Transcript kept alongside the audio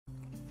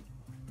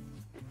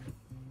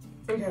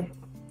Okay,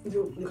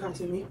 you look at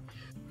me.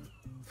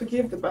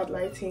 Forgive the bad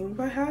lighting,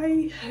 but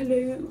hi,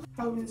 hello,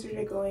 how is your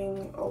day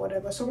going or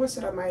whatever. Someone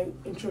said that my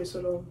intro is so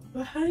long,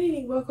 but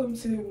hi, welcome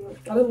to,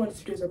 I don't know what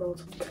this video is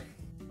about.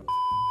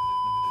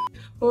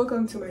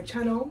 Welcome to my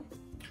channel,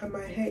 and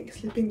my hair is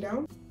slipping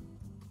down.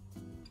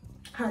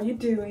 How you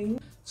doing?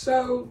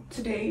 So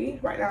today,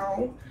 right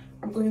now,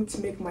 I'm going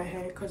to make my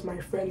hair because my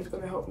friend is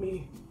going to help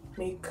me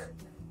make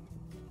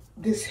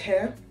this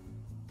hair.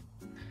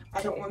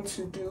 I don't want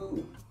to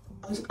do,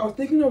 I was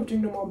thinking of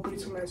doing normal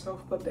braids for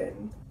myself, but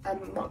then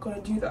I'm not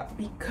gonna do that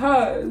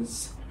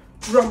because,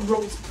 drum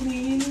rolls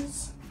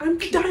please, I'm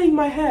dyeing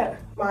my hair.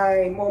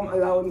 My mom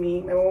allowed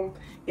me,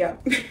 yeah.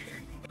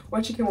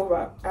 When she came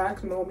over, I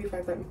asked my mom if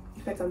I can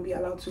be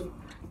allowed to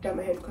dye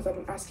my hair because I've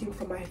been asking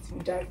for my hair to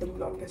be dyed for the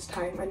longest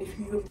time. And if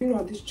you've been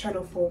on this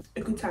channel for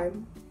a good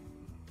time,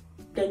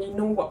 then you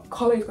know what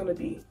color it's gonna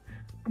be.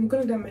 I'm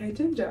gonna dye my hair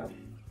ginger.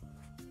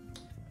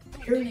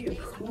 Period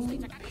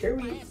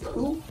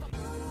poo.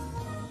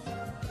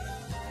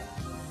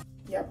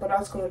 Yeah, but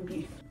that's gonna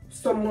be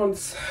some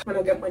months when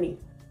I get money.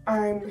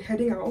 I'm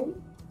heading out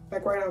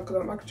like right now because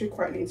I'm actually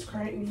quite late. It's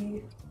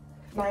currently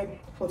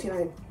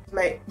 9:49.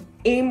 My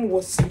aim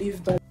was to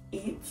leave by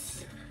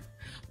 8,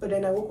 but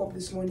then I woke up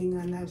this morning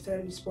and I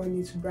started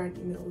responding to brand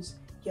emails.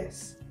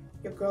 Yes,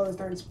 your girl is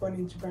not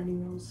responding to brand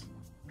emails,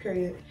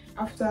 period.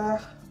 After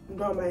I'm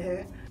done with my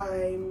hair,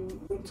 I'm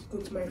going to go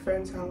to my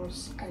friend's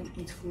house and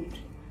eat food,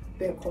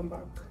 then come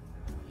back.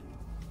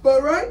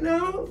 But right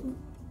now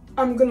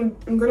I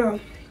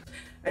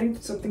need to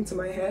put something to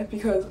my hair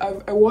because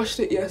I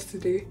washed it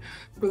yesterday,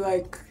 but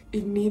like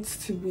it needs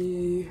to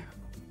be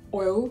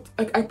oiled.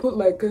 Like I put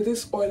like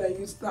this oil I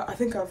use that I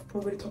think I've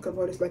probably talked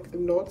about this like a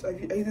lot. I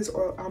use this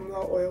oil,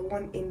 amla oil,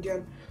 one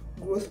Indian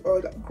growth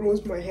oil that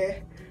grows my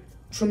hair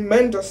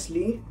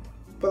tremendously.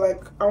 But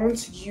like I want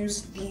to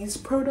use these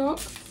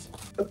products.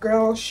 A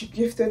girl, she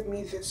gifted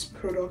me this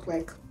product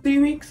like 3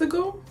 weeks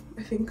ago,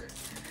 I think,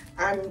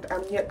 and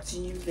I'm yet to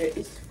use it.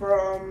 It's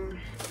from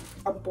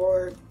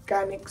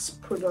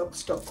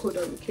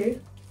organicsproducts.co.uk.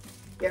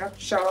 Yeah,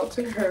 shout out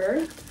to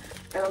her.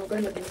 And I'm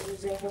going to be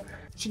using,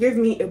 she gave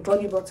me a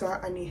body butter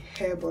and a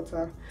hair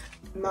butter.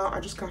 Now I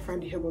just can't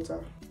find the hair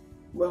butter.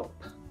 Well,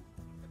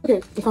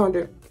 okay, I found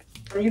it.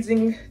 I'm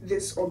using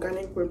this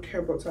organic whipped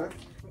hair butter.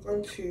 I'm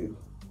going to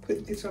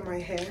put this on my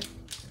hair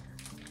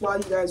while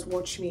you guys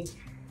watch me. It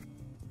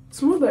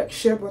smells like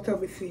shea butter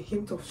with a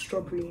hint of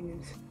strawberry in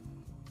it.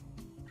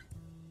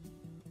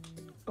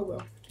 Oh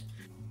well.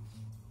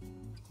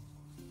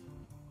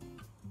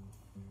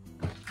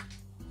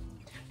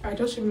 I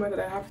just remembered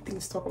that I have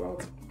things to talk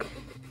about.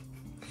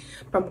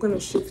 But I'm gonna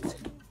shift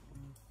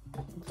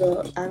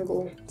the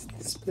angle to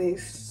this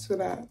place so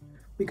that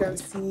we can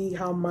see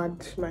how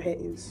mad my hair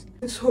is.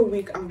 This whole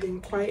week I've been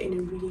quite in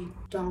a really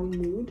down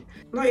mood.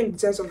 Not in the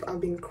sense of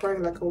I've been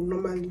crying like I would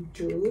normally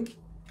do.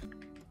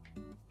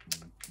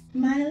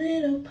 My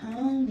Little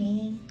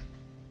Pony.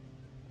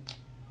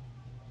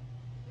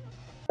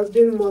 I've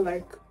been more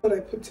like, how I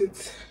put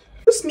it,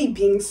 just me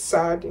being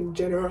sad in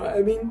general.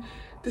 I mean,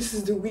 this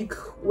is the week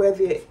where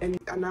they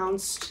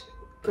announced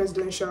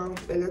presidential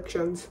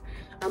elections,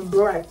 and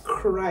bro, I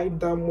cried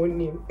that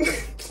morning.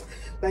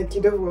 Like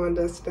you don't even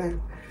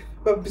understand.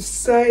 But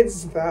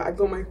besides that, I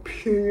got my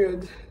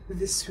period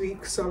this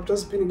week, so I've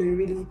just been in a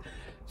really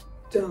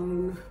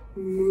down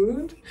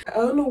mood. I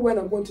don't know when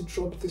I'm going to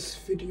drop this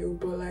video,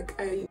 but like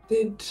I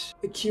did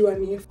a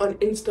Q&A on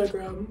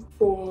Instagram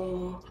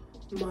for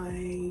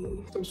my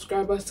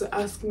subscribers to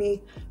ask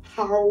me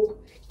how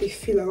they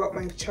feel about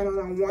my channel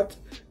and what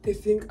they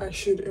think I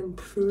should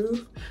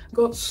improve.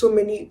 Got so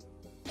many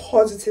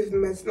positive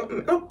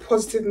not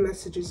positive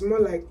messages, more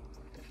like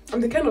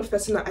I'm the kind of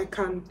person that I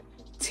can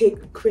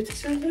take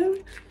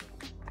criticism.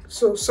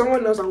 So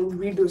someone else, I will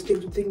read those things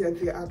to think that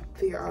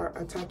they are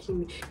attacking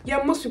me.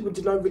 Yeah, most people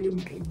did not really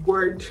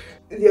word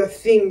their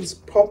things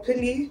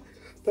properly,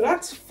 but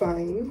that's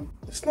fine.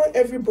 It's not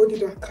everybody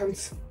that can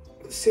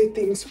say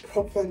things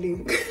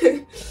properly.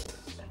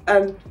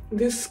 And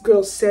this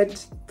girl said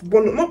I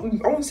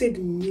won't say the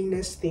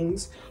meanest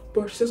things,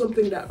 but she said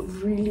something that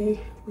really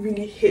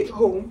hit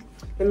home.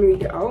 Let me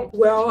read it out.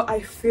 Well,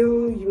 I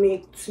feel you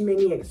make too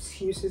many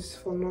excuses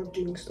for not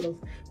doing stuff.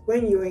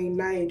 When you were in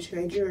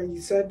Nigeria,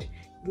 you said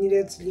you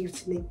needed to leave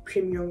to make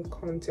premium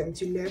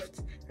content. You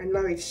left, and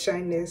now it's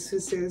shyness. Who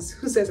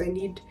says I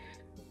need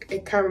a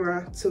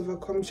camera to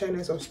overcome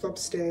shyness or stop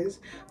stares?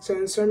 So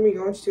in summary,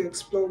 I want you to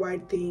explore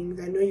wide things.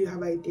 I know you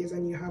have ideas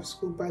and you have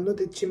school, but I know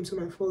the Chimsom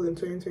I fall in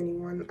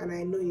 2021, and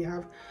I know you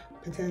have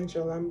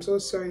potential. I'm so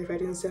sorry if I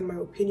didn't send my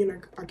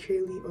opinion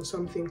accurately or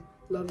something.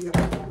 Love you.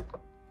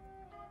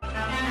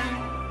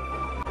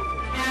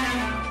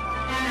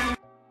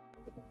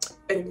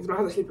 Anyways, my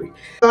hands are slippery.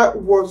 That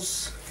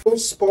was so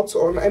spot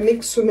on. I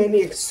make so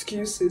many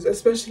excuses,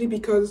 especially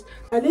because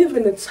I live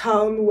in a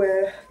town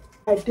where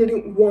I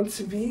didn't want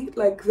to be.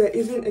 Like there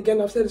isn't,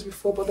 again I've said this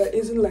before, but there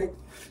isn't like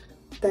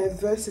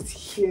diversity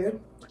here.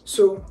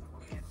 So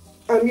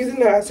I'm using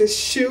that as a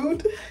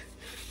shield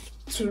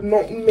to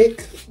not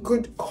make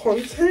good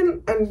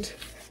content, and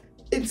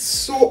it's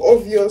so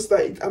obvious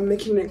that I'm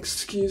making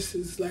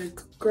excuses. Like,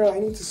 girl, I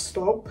need to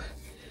stop.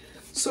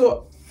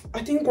 So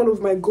I think one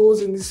of my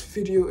goals in this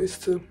video is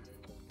to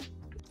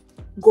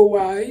go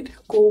wild.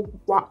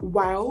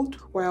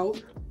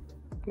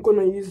 I'm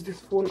gonna use this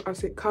phone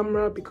as a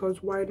camera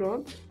because why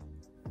not?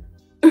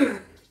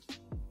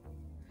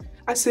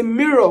 As a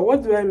mirror,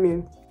 what do I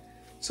mean?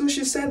 So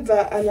she said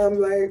that and I'm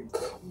like,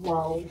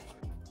 wow,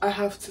 I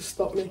have to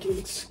stop making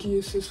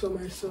excuses for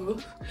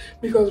myself,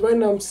 because right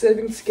now I'm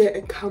saving to get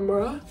a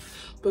camera,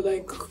 but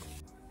like,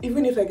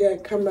 even if I get a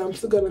camera, I'm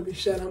still gonna be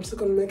shy and I'm still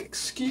gonna make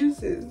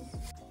excuses.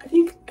 I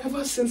think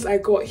ever since I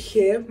got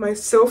here, my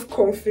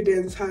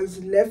self-confidence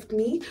has left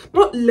me.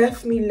 Not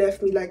left me,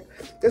 like,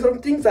 there's some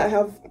things that I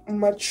have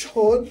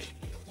matured,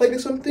 like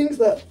there's some things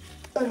that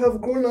I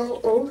have grown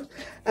out of,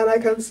 and I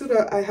can see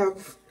that I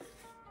have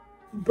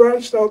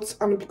branched out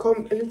and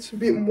become a little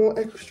bit more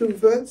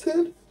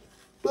extroverted,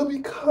 but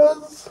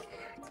because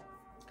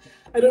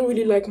I don't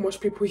really like much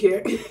people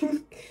here,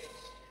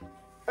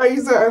 I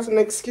use that as an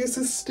excuse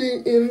to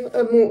stay in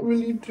and not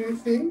really do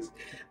things.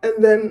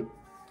 And then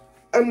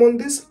I'm on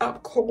this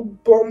app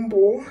called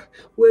Bumble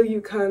where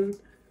you can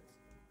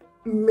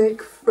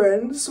make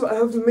friends. So I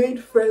have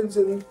made friends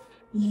in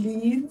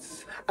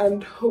Leeds,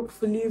 and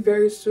hopefully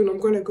very soon I'm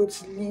gonna go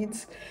to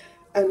Leeds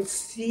and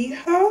see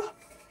her.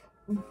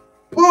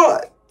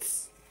 But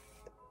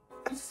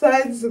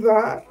besides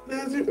that,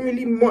 there isn't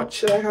really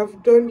much I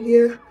have done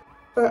here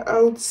that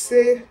I would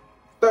say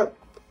that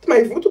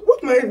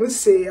what might I even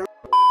say?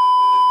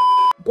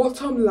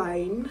 Bottom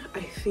line, I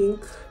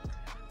think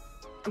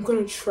I'm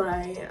gonna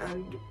try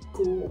and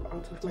go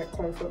out of my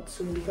comfort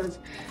zone, because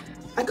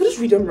I could just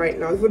read them right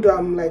now, even though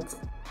I'm like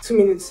 2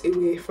 minutes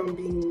away from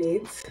being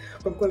late.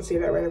 But I'm gonna say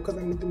that right now because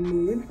I'm in the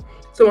mood.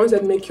 Someone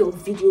said make your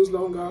videos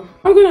longer.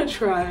 I'm gonna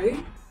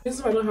try. This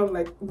is why I don't have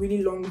like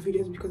really long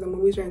videos, because I'm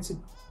always trying to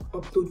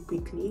upload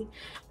quickly,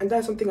 and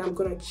that's something I'm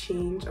gonna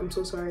change. I'm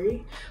so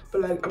sorry,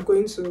 but like I'm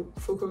going to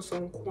focus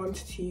on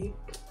quality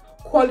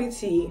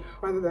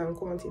rather than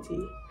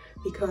quantity,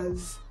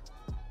 because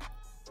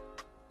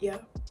yeah,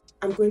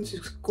 I'm going to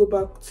go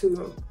back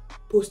to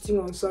posting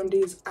on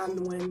Sundays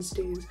and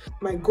Wednesdays.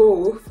 My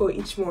goal for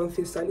each month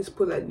is to at least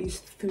put at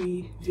least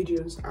 3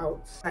 videos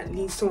out. At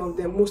least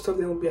most of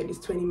them will be at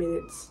least 20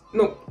 minutes.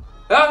 No,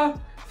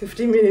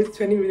 15 minutes,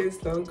 20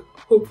 minutes long.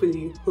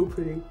 Hopefully.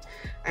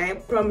 I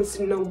ain't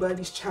promising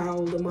nobody's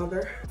child a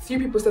mother. A few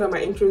people said that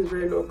my intro is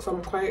very long, so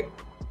I'm quite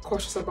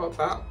cautious about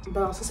that. But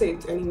I'll also say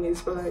it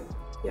anyways, but like,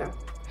 yeah.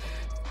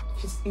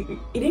 It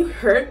didn't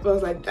hurt, but I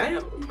was like,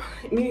 damn.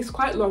 I mean, it's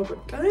quite long,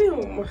 but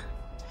damn.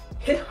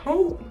 Hit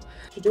home.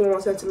 If you do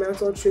more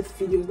sentimental truth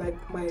videos like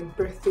my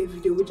birthday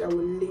video, which I will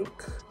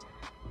link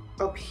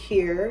up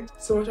here,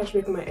 so much as to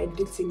make my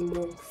editing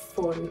more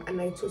fun,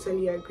 and I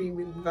totally agree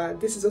with that.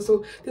 This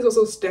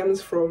also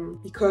stems from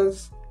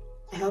because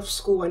I have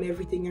school and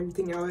everything.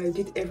 I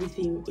did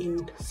everything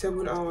in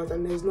 7 hours,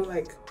 and there's not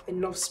like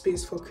enough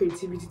space for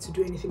creativity to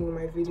do anything with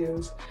my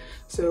videos.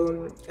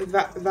 So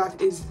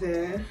that is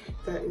there.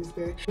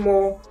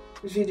 More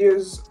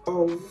videos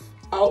of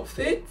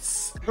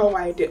outfits, how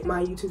I did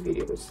my YouTube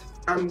videos.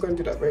 I'm gonna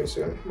do that very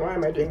soon. Why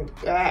am I doing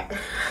that?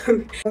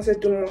 I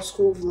said do more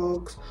school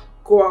vlogs,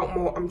 go out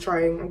more. I'm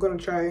gonna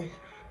try.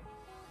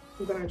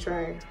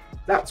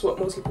 That's what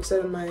most people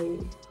said in my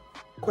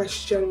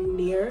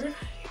questionnaire.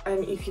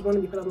 And if you want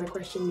to be part of my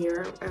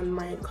questionnaire and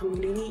my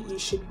community, you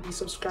should be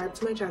subscribed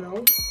to my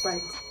channel.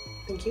 Like,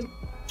 thank you.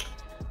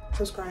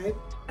 Subscribe.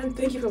 And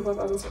thank you for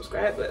 5,000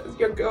 subscribers.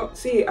 Your girl.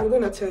 See, I'm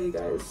gonna tell you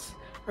guys,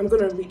 I'm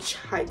gonna reach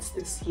heights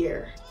this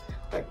year.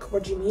 Like,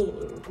 what do you mean?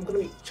 I'm gonna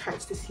reach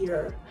heights this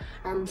year.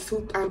 I'm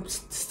still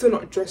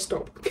not dressed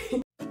up.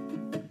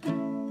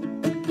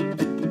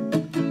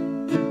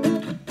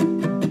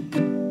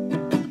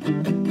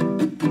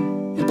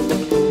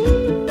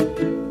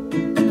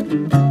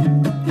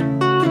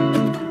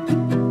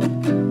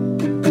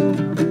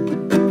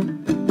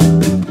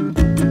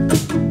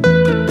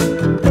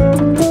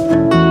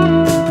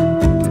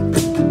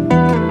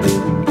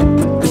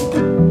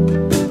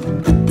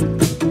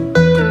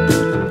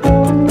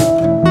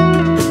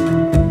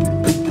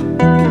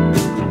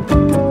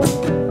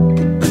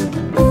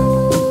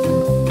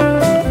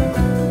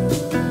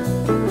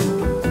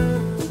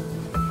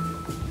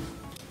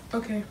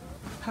 Okay,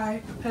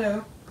 hi,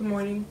 hello, good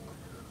morning.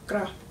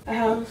 I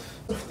have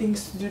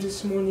things to do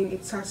this morning.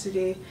 It's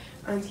Saturday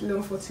and it's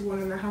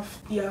 11:41, and I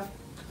have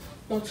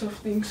lots of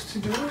things to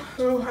do.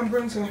 So I'm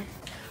going to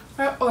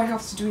write all I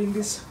have to do in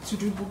this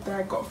to-do book that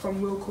I got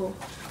from Wilco.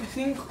 I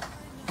think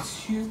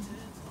 2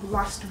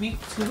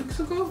 weeks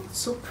ago. It's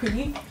so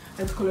pretty and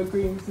it's color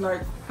green.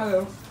 Like,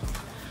 hello.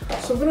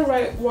 So I'm gonna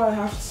write what I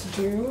have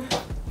to do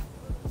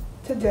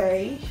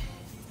today,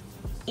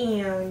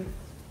 and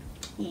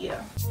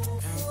yeah.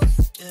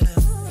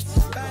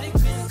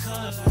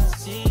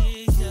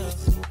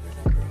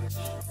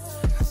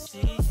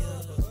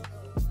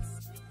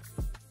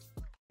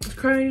 It's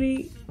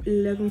currently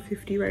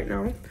 11:50 right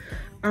now,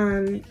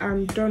 and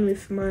I'm done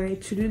with my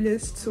to-do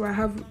list. So I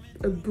have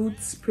a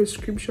Boots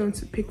prescription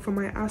to pick for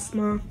my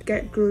asthma,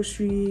 get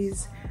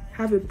groceries,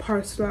 have a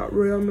parcel at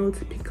Royal Mail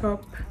to pick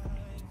up.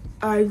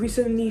 I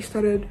recently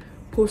started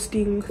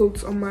posting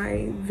clothes on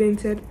my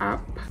Vinted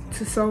app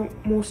to sell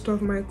most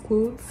of my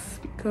clothes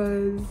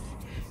because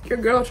your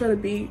girl trying to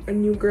be a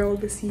new girl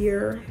this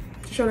year.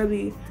 She's trying to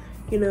be,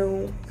 you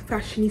know,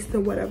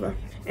 fashionista, whatever.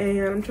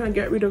 And I'm trying to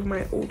get rid of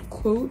my old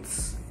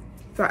clothes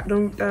that I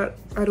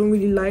don't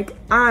really like,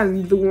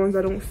 and the ones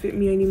that don't fit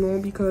me anymore,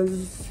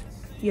 because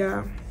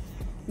yeah,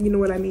 you know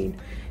what I mean.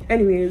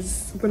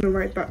 Anyways, I'm gonna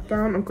write that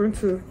down. I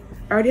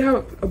already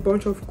have a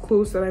bunch of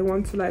clothes that I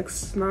want to like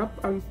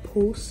snap and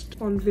post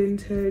on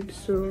Vinted.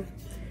 So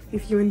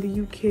if you're in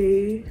the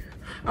UK,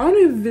 I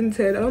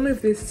don't know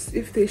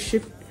if they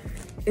ship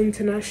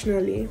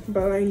internationally,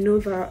 but I know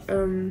that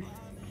I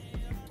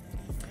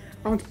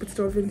want to put it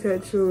on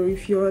Vinted. So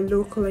if you're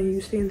local and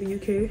you stay in the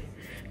UK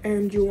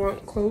and you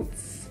want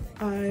clothes,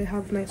 I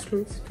have nice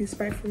clothes, please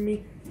buy from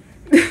me.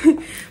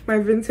 My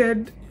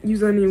Vinted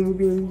username will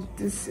be in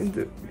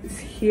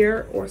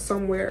here or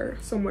somewhere,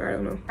 I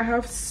don't know. I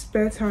have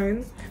spare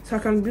time, so I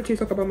can literally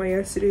talk about my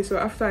yesterday. So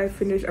after I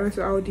finished, I went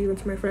to Aldi, went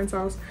to my friend's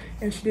house,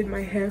 and she did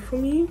my hair for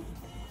me,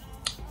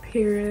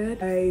 period.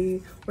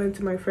 I went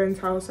to my friend's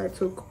house, I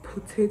took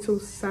potato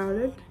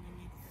salad.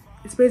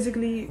 It's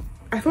basically,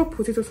 I thought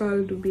potato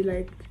salad would be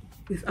like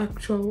with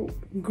actual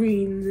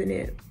greens in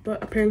it,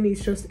 but apparently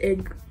it's just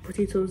egg,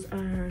 potatoes,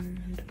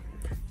 and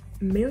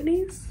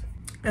mayonnaise.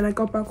 And I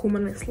got back home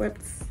and I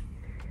slept.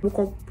 Woke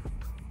up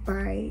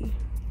by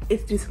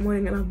 8 this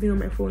morning and I've been on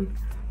my phone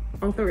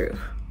all through.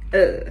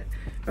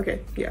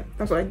 Okay, yeah,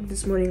 that's what I did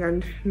this morning,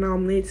 and now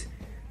I'm late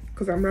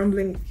because I'm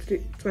rambling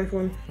to my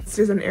phone. This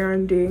is an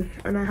errand day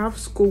and I have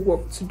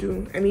schoolwork to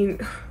do. I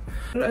mean,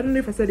 I don't know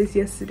if I said this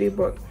yesterday,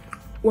 but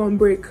we're on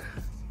break.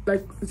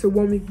 Like, it's a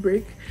 1 week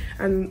break,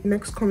 and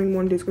next coming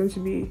Monday is going to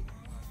be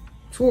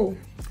school,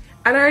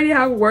 and I already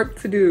have work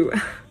to do.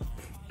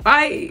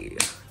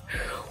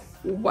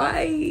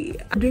 Why?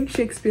 I'm doing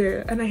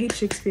Shakespeare and I hate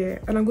Shakespeare,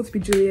 and I'm going to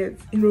be Juliet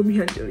in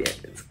Romeo and Juliet.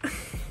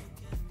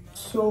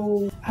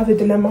 So I have a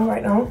dilemma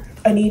right now.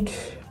 I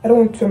don't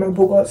want to wear my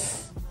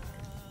bogus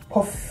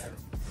puff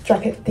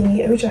jacket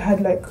thingy. I wish I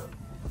had like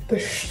the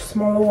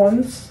smaller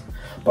ones,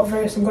 but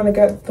very soon I'm gonna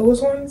get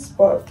those ones.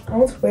 But I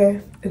want to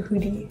wear a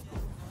hoodie.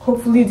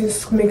 Hopefully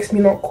this makes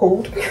me not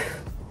cold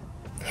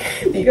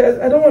because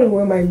I don't want to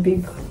wear my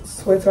big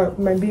sweater,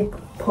 my big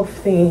puff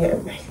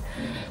thingy.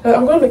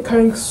 I'm gonna be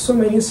carrying so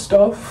many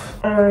stuff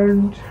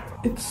and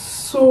it's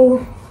so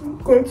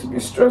going to be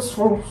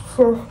stressful,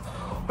 so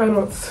why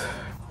not?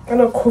 I'm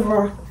gonna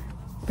cover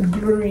the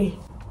glory.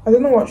 I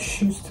don't know what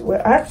shoes to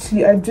wear.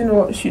 Actually, I do know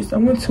what shoes.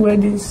 I'm going to wear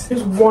these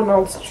worn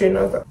out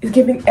trainers. It's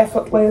giving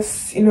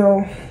effortless, you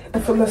know,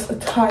 effortless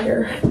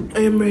attire. I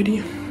am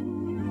ready.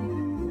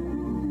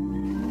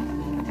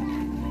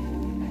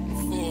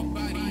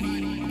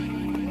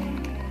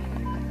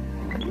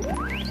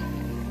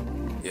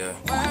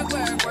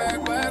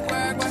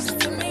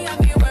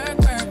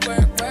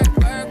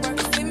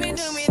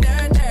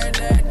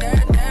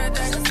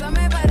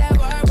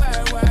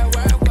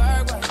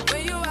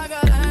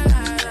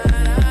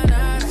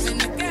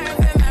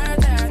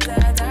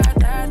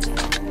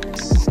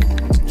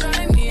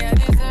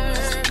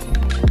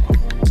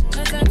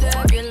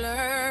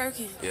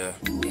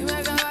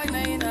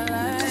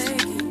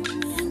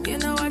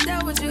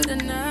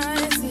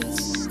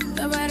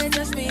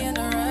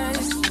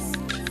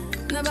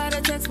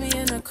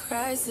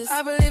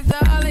 I believe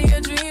that all of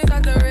your dreams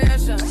are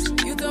duration.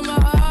 You took my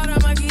heart, all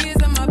my keys,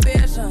 and my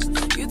patience.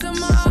 You took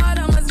my heart,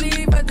 I must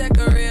leave a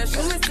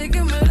decoration. You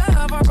mistaken my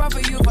love, I brought for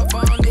you for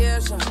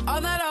foundation.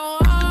 All that I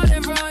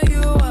wanted from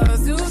you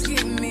was to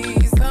give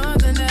me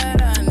something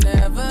that I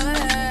never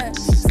had,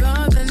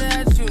 something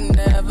that you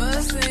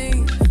never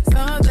seen,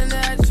 something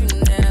that you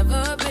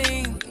never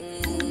been.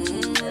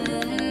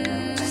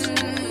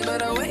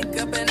 But I wake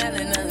up and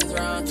nothing's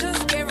wrong.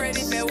 Just get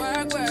ready for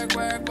work, work,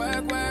 work,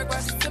 work, work, work.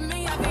 To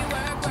me, I be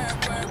work,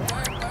 work, work,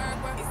 work,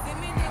 work, work. You see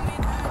me, do me,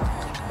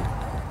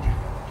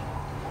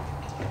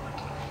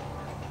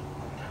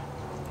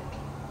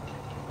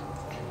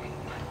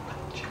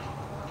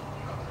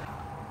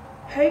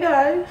 Hey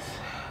guys,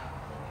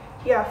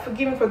 yeah,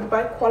 forgive me for the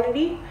bad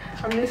quality.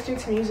 I'm listening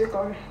to music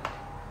on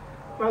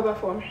my other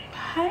phone.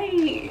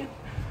 Hi,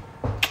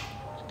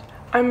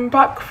 I'm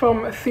back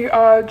from a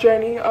 3-hour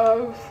journey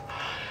of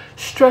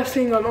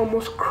stressing and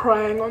almost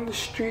crying on the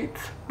street.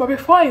 But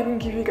before I even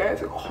give you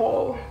guys a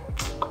call,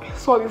 I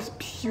saw this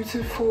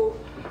beautiful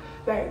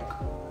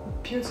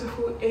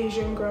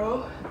Asian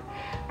girl,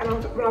 and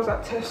when I was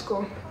at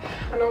Tesco,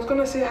 and I was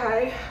gonna say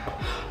hi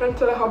and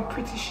tell her how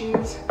pretty she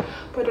is,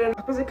 but then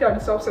I was basically at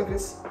the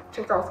self-service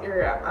checkout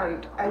area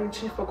and I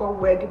literally forgot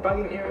where the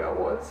bagging area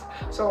was,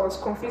 so I was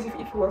confused if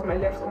it was my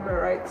left or my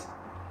right.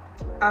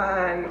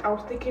 And I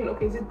was thinking,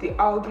 okay, is it the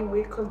Aldi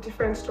way, because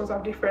different stores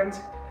have different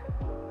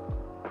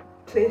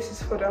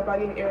places for their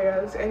bagging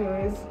areas.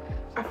 Anyways,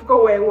 I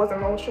forgot where it was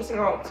and I was stressing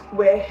out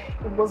where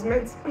it was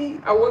meant to be.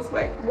 I was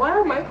like, why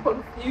am I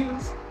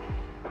confused?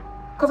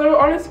 because I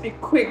wanted to be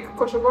quick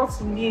because she was about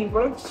to leave.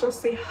 I wanted to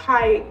just say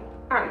hi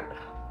and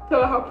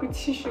tell her how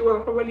pretty she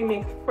was, probably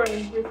make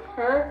friends with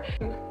her.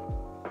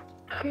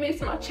 I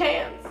missed my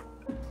chance.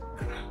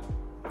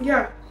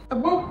 Yeah, I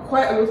bought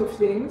quite a lot of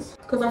things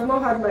because I've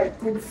not had like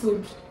good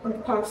food for the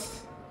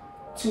past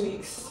 2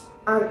 weeks,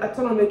 and I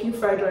plan on making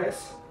fried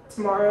rice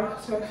tomorrow.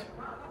 So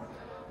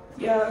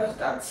yeah,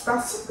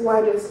 that's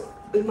why there's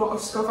a lot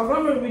of stuff. I've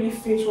not really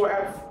finished what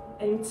I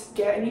need to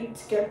get. I need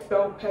to get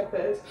bell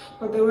peppers,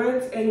 but there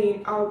weren't any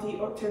in Aldi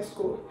or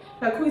Tesco.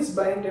 Like, who is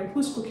buying them?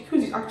 Who's cooking?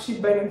 Who's actually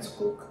buying them to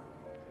cook?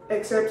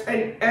 Except,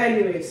 and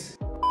anyways,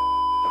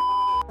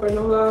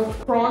 granola,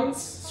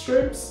 prawns,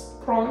 strips,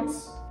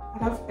 prawns.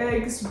 I have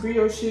eggs,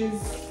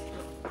 brioches,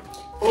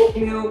 oat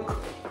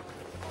milk,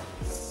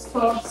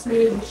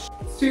 sausage,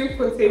 2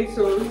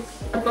 potatoes.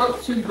 I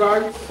got 2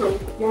 bags, so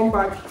 1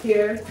 bag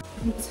here.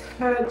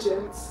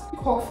 Detergents,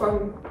 cough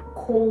and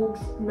cold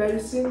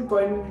medicine,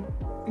 but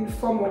in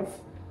form of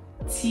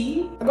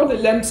tea. I got the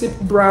Lemsip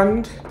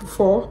brand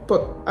before,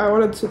 but I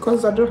wanted to,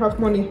 because I don't have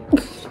money.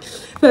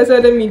 So I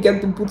said, let me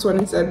get the Boots one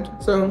instead.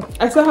 So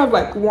I still have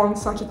like 1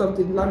 sachet of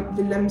the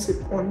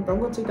Lemsip one, but I'm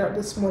gonna take that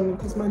this morning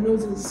because my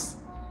nose is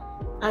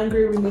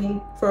angry with me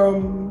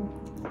from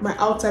my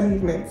outside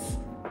movements.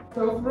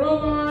 So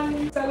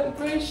Roman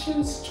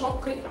celebrations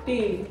chocolate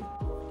thing.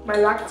 My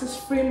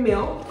lactose-free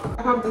milk.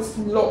 I have this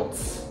lot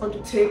on the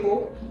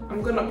table.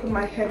 I'm gonna put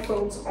my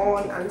headphones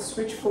on and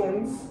switch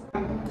phones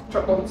and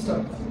chop all the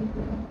stuff.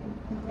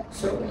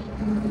 So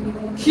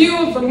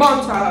cue the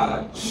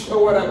montage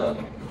or whatever.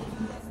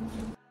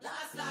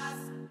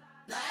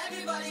 Now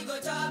everybody go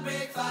to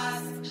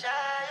breakfast.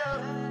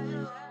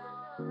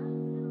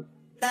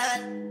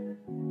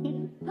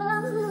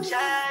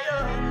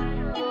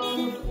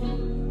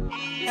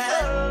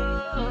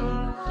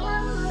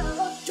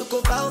 You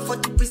go bow for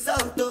the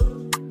result,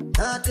 though.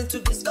 Nothing to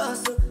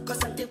discuss,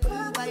 cause I think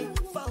by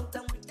default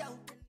and without.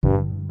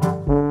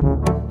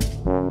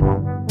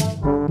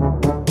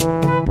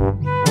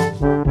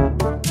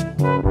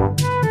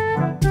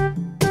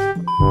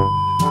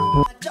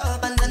 My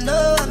job and I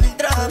know I'm in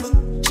trouble.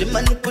 She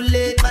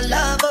manipulate my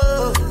love, I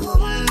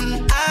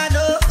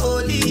know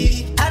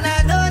holy, and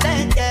I know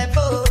that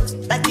devil.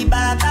 Like the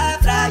Baba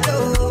Frayo,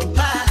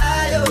 my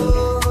ayo,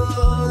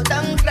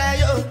 don't cry,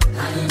 yo.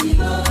 And if you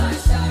go and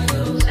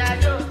shadow,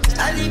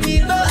 and if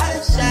you go and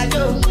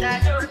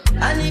shadow,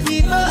 and if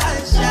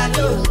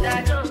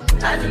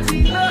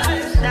you go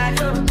and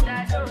shadow,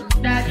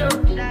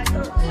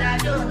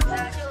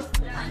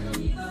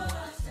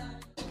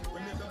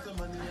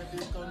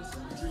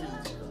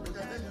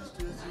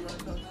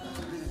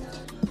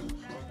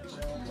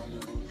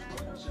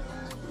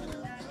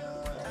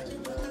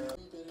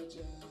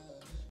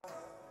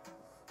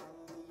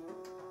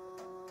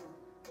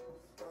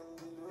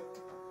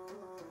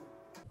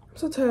 I'm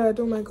so tired.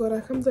 Oh my god,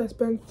 I can't believe I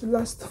spent the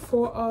last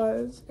 4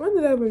 hours. When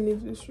did I even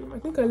leave this room? I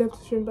think I left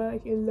this room by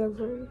like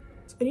 11.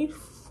 I need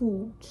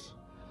food.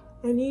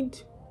 I need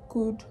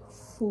good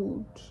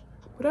food,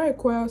 but that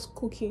requires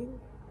cooking.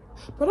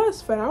 But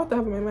that's fine. What I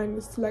have in my mind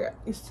is to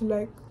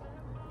like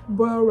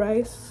boil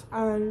rice,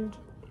 and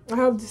I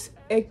have this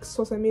egg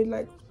sauce I made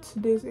like 2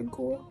 days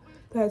ago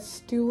that's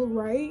still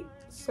right,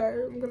 so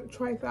I'm gonna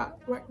try that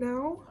right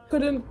now.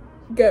 Couldn't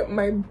get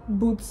my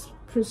Boots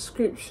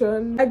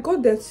prescription. I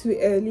got there too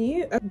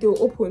early.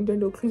 They'll open, then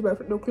they'll close by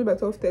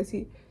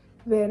 12:30,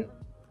 then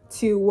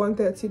till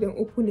 1:30, then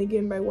open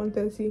again by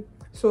 1:30.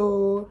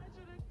 So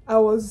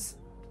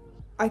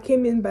I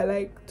came in by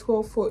like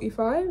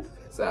 12:45,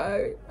 so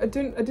I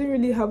didn't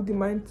really have the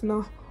mind to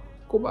now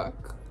go back.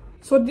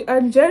 So the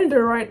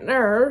agenda right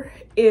now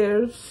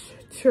is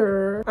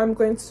I'm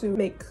going to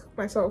make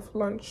myself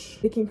lunch,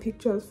 taking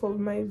pictures for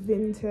my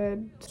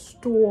Vinted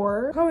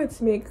store. How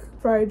to make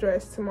fried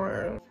rice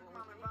tomorrow.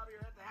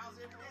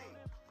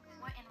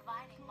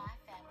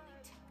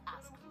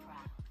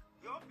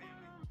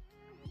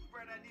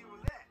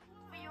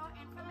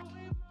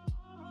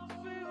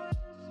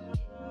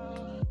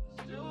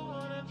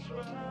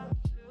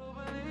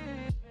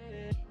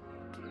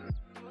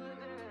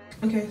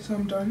 Okay, so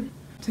I'm done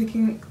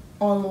taking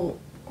all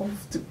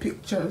of the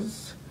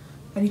pictures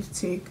I need to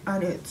take,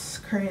 and it's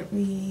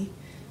currently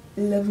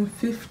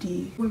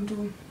 11:50. I'm gonna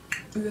do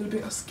a little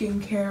bit of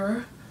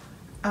skincare,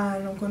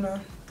 and I'm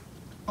gonna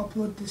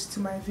upload this to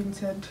my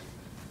Vinted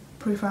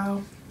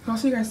profile. I'll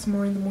see you guys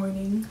tomorrow in the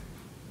morning,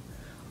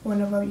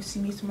 whenever you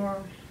see me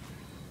tomorrow,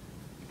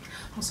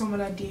 or some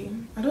other day.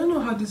 I don't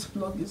know how this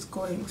vlog is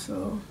going,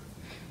 so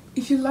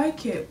if you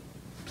like it,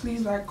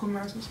 please like,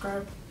 comment, and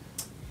subscribe,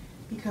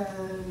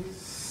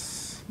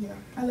 because yeah,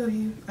 I love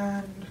you,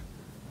 and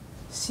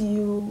see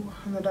you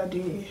another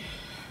day.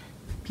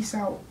 Peace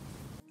out.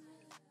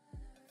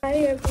 Hi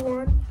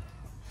everyone.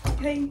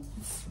 Hey,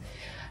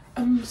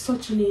 I'm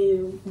such in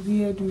a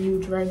weird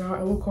mood right now.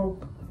 I woke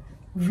up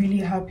really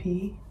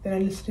happy, then I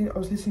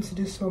was listening to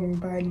this song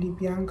by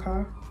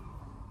Libianca,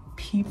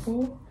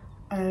 People,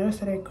 and I just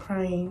started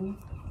crying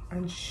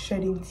and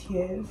shedding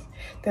tears.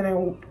 Then I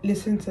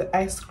listened to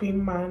Ice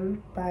Cream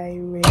Man by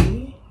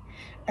Ray,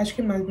 ice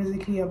cream is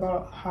basically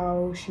about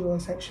how she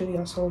was sexually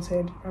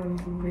assaulted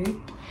and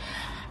raped,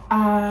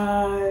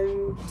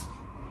 and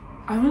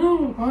I don't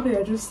know about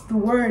it. Just the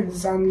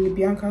words and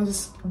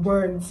Bianca's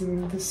words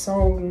in the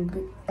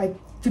song, like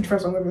 2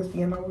 different songs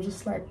obviously, and I was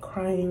just like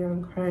crying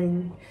and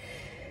crying.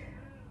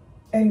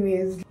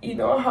 Anyways, you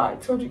know how I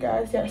told you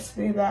guys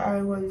yesterday that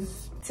I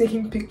was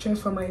taking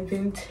pictures for my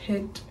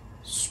Vinted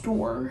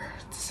store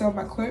to sell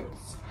my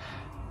clothes.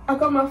 I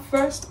got my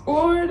first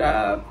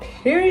order,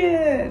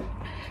 period.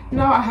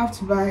 Now I have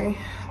to buy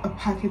a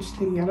package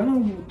thingy. I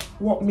don't know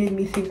what made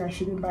me think I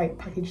shouldn't buy a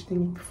package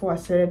thingy before I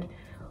started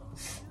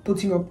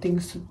putting up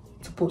things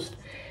to post.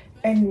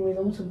 Anyway,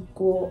 I want to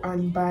go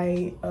and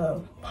buy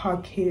a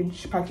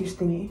package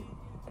thingy.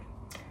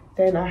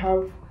 Then I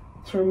have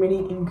some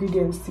remaining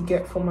ingredients to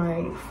get for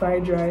my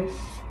fried rice.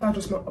 That's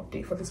just my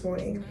update for this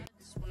morning.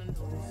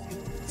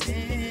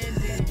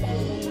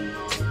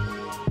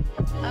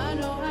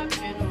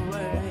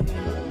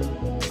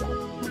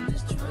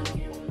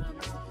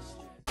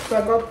 So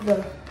I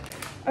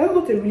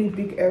got a really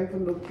big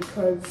envelope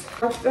because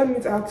that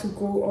means I had to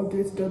go all the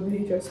way to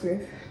WHS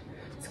Smith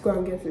to go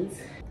and get it.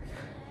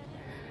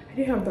 I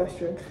didn't have that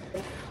strength.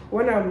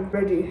 When I'm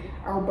ready,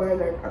 I'll buy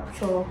like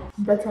actual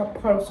better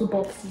parcel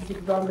boxes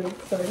with ramen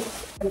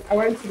size. I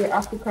went to the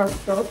African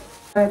shop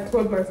and I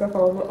told myself I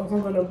was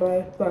not gonna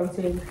buy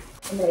plantain,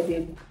 and I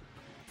did.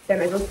 Then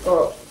I just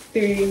got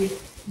 3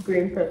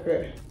 green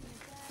pepper.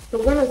 So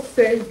I'm gonna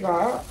save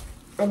that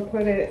and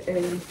put it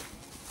in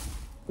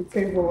the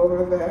table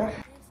over there.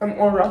 I'm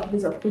unwrap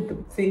this and put the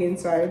thing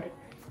inside,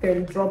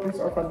 then drop this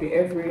off at the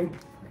every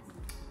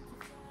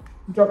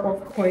drop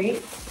off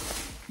point.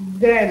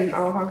 Then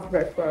I'll have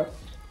breakfast.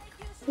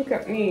 Look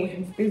at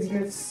me,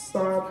 business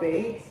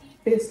savvy,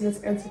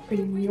 business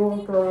entrepreneur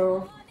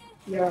girl.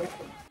 Yeah,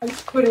 I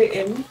just put it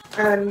in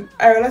and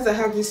I realized I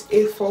have this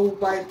A4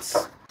 white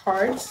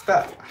cards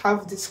that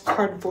have this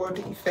cardboard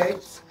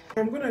effect.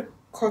 I'm gonna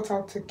cut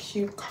out a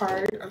cute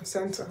card and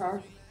send to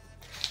her.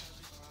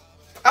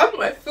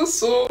 I feel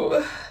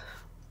so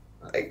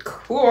like,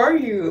 who are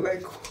you?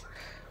 Like,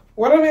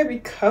 what am I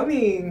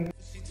becoming?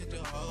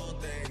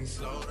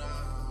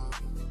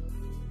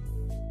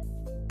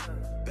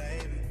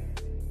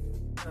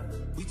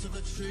 We took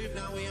a trip,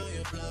 now we on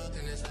your block,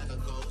 and it's like a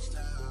ghost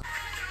town.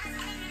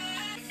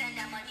 Send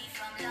that money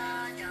from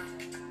London.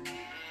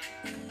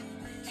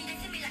 She did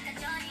to me like a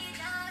Johnny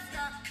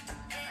Johnson.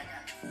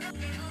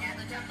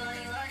 Never jump on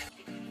you.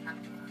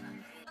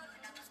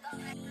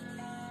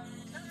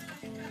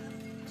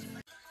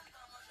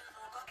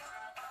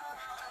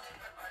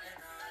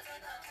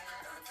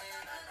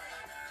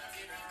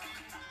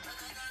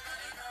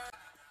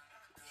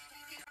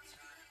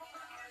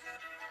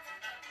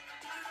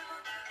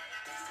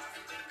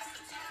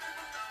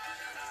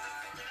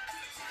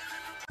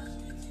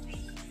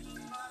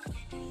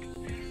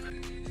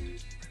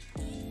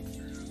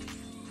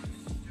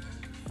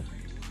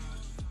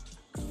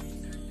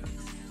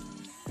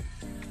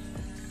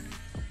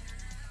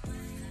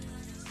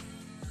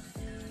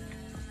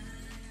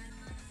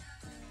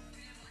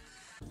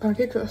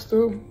 Pancakes are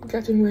still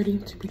getting ready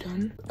to be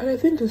done, and I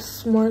think the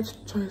smart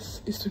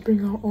choice is to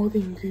bring out all the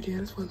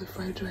ingredients for the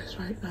fried rice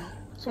right now.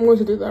 So I'm going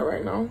to do that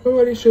right now. I'll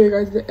already show you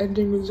guys the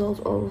ending result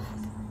of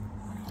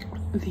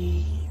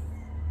the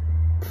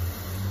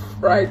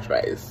fried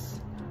rice.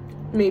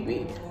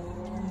 Maybe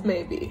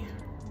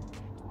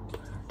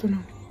don't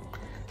know,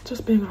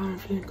 just being how I'm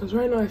feeling, because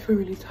right now I feel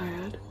really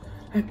tired,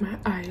 like my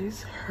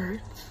eyes hurt,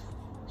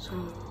 so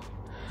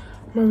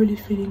I'm not really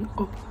feeling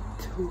up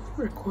to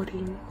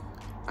recording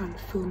and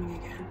filming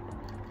again.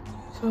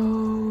 So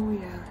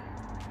yeah,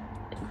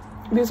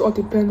 this all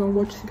depends on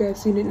what you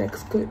guys see in the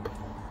next clip.